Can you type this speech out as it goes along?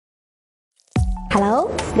Hello,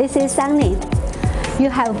 this is Sunny. You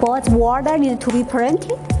have both water need to be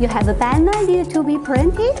printed, you have a banner need to be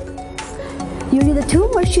printed. You need two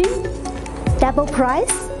machines, double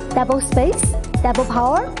price, double space, double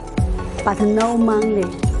power, but no money.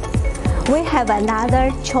 We have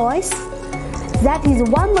another choice. That is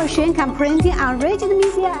one machine can print on rigid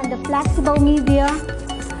media and flexible media.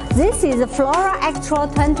 This is a Flora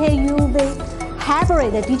X20UV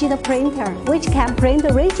hybrid digital printer, which can print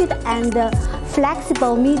rigid and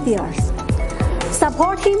flexible medias,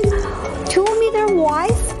 supporting 2 meter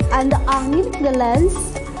wide and unlimited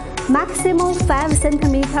length, maximum 5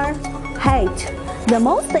 centimeter height. The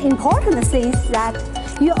most important thing is that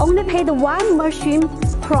you only paid one machine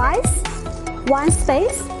price, one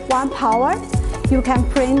space, one power. You can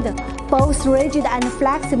print both rigid and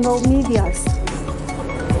flexible medias.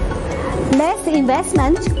 Less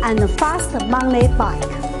investment and fast money back.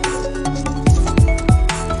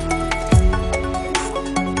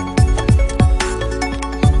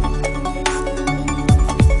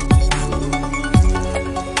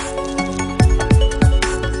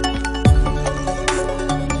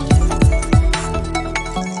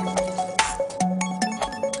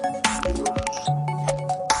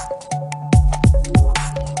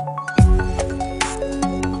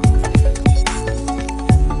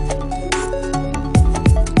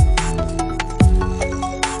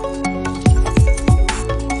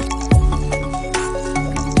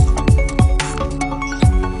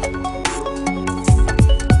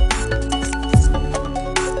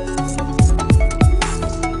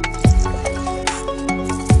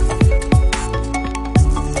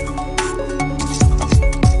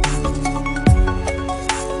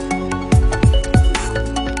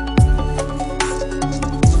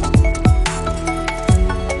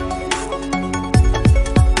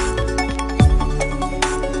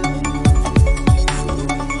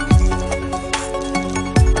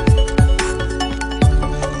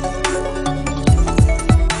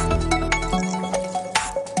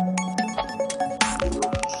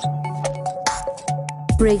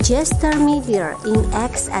 Register media in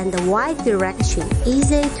X and Y direction.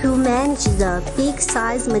 Easy to manage the big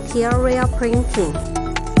size material printing.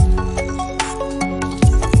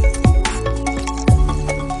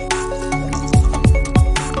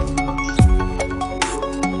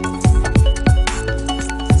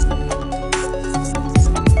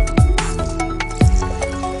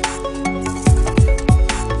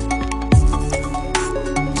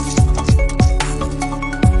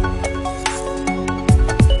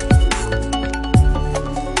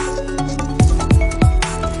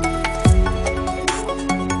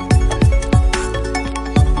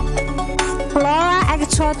 Flora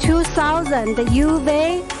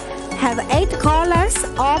X20UV have 8 colors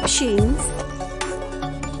options.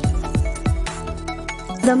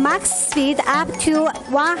 The max speed up to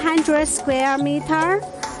 100 square meter.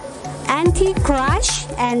 Anti-crash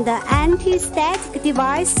and anti-static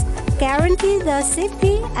device guarantee the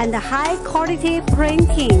safety and high quality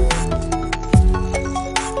printing.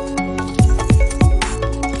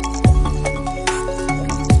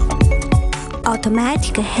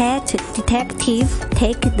 Automatic heat detective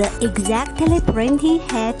take the exactly printing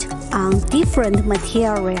heat on different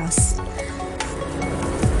materials.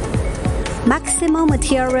 Maximum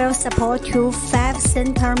material support to 5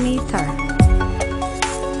 centimeter.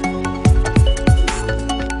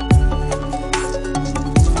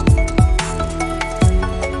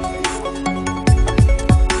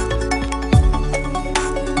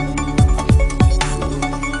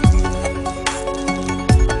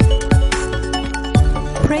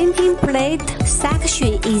 Printing plate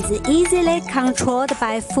section is easily controlled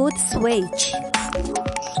by foot switch.